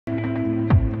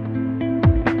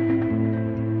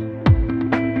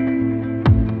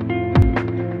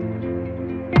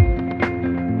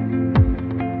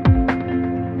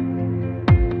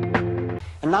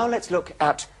let's look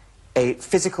at a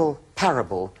physical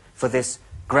parable for this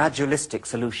gradualistic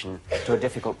solution to a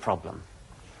difficult problem.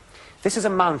 This is a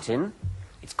mountain.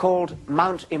 It's called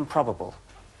Mount Improbable.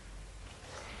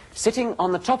 Sitting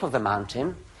on the top of the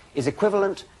mountain is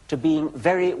equivalent to being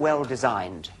very well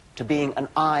designed, to being an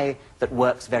eye that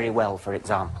works very well, for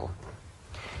example.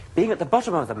 Being at the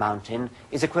bottom of the mountain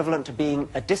is equivalent to being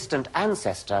a distant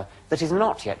ancestor that is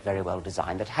not yet very well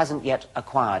designed, that hasn't yet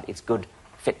acquired its good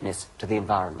fitness to the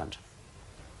environment.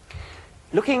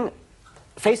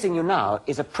 Facing you now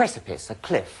is a precipice, a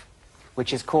cliff,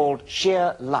 which is called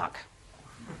sheer luck.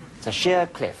 It's a sheer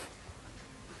cliff.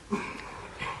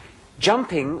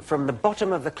 Jumping from the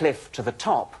bottom of the cliff to the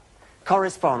top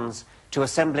corresponds to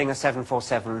assembling a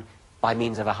 747 by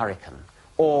means of a hurricane,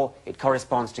 or it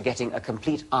corresponds to getting a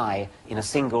complete eye in a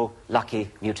single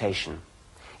lucky mutation.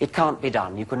 It can't be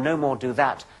done. You can no more do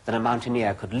that than a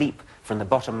mountaineer could leap from the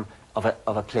bottom of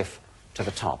a cliff to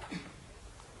the top.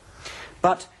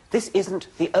 But this isn't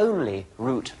the only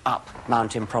route up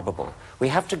Mount Improbable. We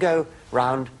have to go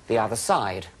round the other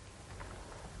side.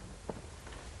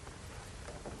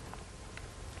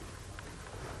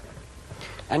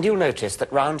 And you'll notice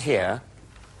that round here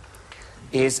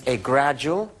is a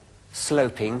gradual,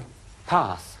 sloping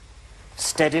path,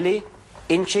 steadily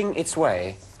inching its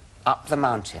way up the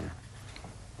mountain.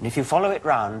 And if you follow it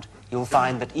round, you'll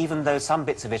find that even though some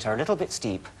bits of it are a little bit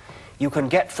steep, you can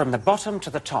get from the bottom to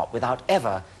the top without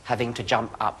ever having to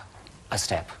jump up a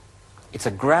step. It's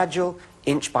a gradual,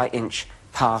 inch-by-inch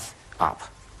path up.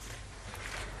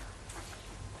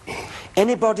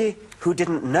 Anybody who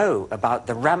didn't know about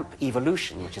the ramp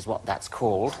evolution, which is what that's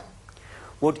called,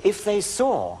 would, if they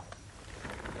saw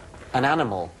an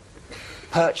animal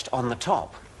perched on the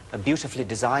top, a beautifully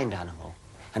designed animal,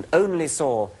 and only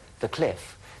saw the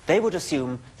cliff, they would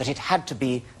assume that it had to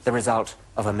be the result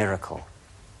of a miracle.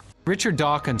 Richard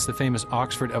Dawkins, the famous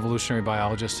Oxford evolutionary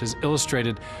biologist, has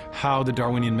illustrated how the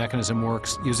Darwinian mechanism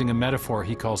works using a metaphor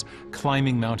he calls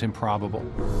climbing Mount Improbable.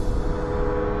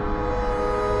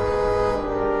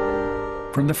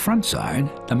 From the front side,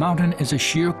 the mountain is a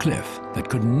sheer cliff that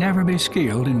could never be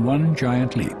scaled in one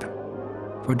giant leap.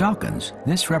 For Dawkins,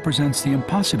 this represents the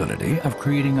impossibility of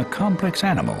creating a complex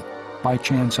animal by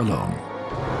chance alone.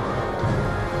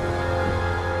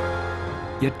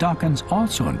 Yet Dawkins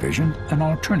also envisioned an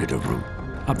alternative route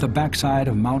up the backside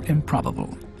of Mount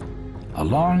Improbable, a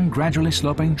long, gradually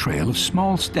sloping trail of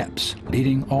small steps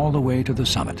leading all the way to the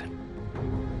summit.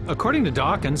 According to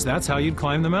Dawkins, that's how you'd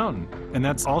climb the mountain, and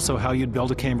that's also how you'd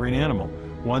build a Cambrian animal,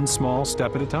 one small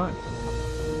step at a time.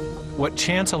 What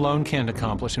chance alone can't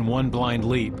accomplish in one blind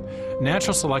leap,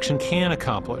 natural selection can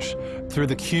accomplish through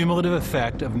the cumulative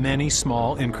effect of many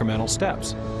small incremental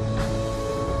steps.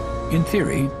 In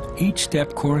theory, each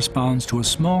step corresponds to a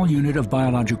small unit of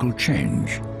biological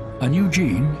change, a new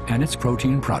gene and its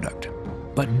protein product.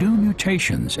 But new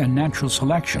mutations and natural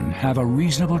selection have a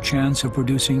reasonable chance of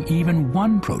producing even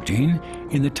one protein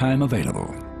in the time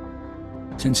available.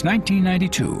 Since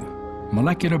 1992,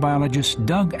 molecular biologist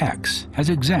Doug X has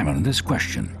examined this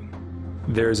question.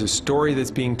 There's a story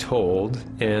that's being told,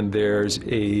 and there's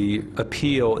an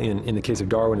appeal in the case of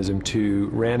Darwinism to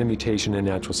random mutation and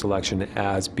natural selection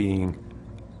as being,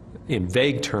 in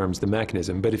vague terms, the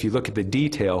mechanism. But if you look at the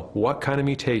detail, what kind of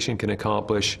mutation can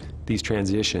accomplish these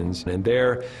transitions? And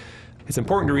there, it's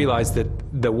important to realize that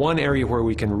the one area where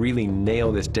we can really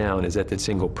nail this down is at the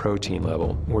single protein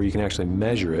level, where you can actually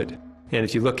measure it. And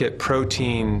if you look at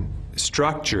protein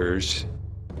structures,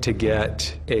 to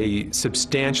get a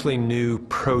substantially new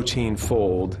protein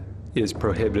fold is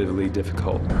prohibitively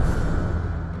difficult.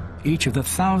 Each of the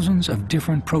thousands of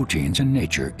different proteins in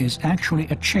nature is actually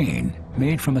a chain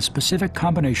made from a specific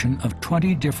combination of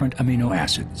 20 different amino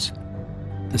acids.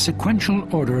 The sequential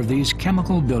order of these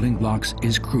chemical building blocks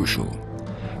is crucial,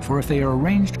 for if they are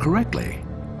arranged correctly,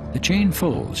 the chain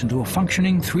folds into a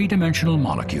functioning three-dimensional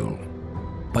molecule.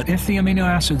 But if the amino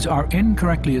acids are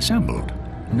incorrectly assembled,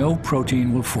 no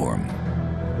protein will form.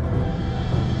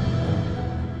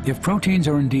 If proteins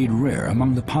are indeed rare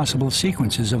among the possible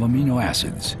sequences of amino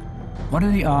acids, what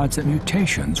are the odds that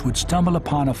mutations would stumble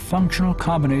upon a functional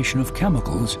combination of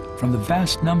chemicals from the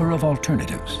vast number of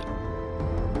alternatives?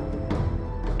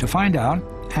 To find out,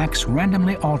 X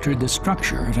randomly altered the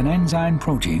structure of an enzyme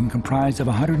protein comprised of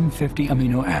 150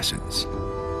 amino acids.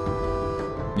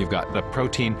 You've got the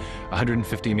protein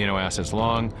 150 amino acids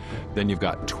long, then you've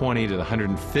got 20 to the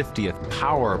 150th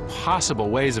power possible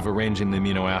ways of arranging the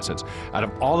amino acids. Out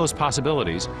of all those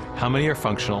possibilities, how many are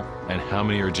functional and how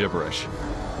many are gibberish?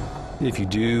 If you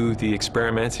do the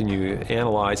experiments and you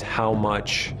analyze how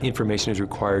much information is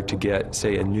required to get,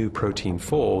 say, a new protein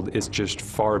fold, it's just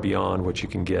far beyond what you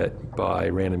can get by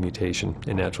random mutation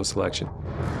and natural selection.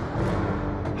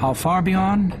 How far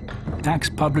beyond?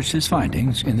 Axe published his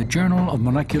findings in the Journal of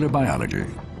Molecular Biology.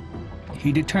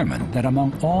 He determined that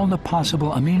among all the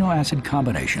possible amino acid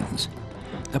combinations,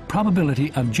 the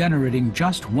probability of generating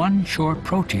just one short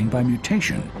protein by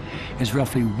mutation is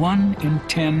roughly 1 in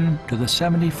 10 to the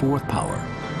 74th power,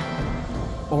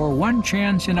 or 1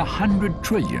 chance in 100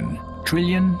 trillion,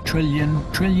 trillion,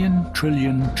 trillion, trillion,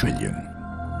 trillion, trillion.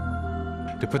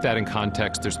 To put that in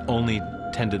context, there's only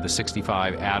 10 to the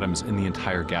 65 atoms in the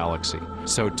entire galaxy.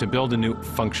 So to build a new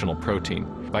functional protein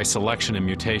by selection and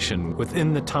mutation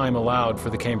within the time allowed for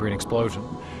the Cambrian explosion,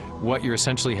 what you're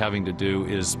essentially having to do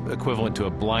is equivalent to a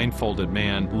blindfolded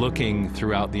man looking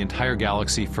throughout the entire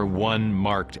galaxy for one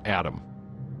marked atom.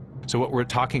 So what we're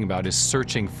talking about is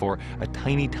searching for a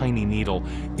tiny, tiny needle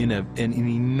in an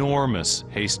enormous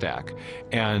haystack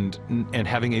and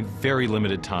having a very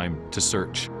limited time to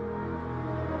search.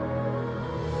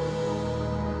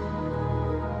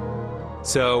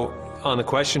 So on the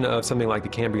question of something like the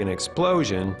Cambrian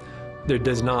explosion, there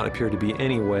does not appear to be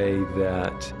any way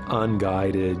that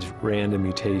unguided random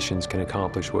mutations can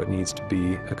accomplish what needs to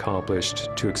be accomplished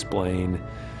to explain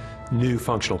new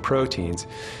functional proteins.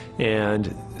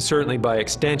 And certainly by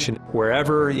extension,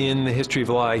 wherever in the history of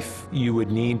life you would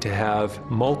need to have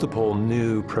multiple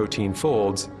new protein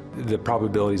folds, the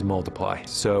probabilities multiply.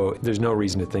 So there's no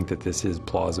reason to think that this is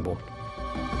plausible.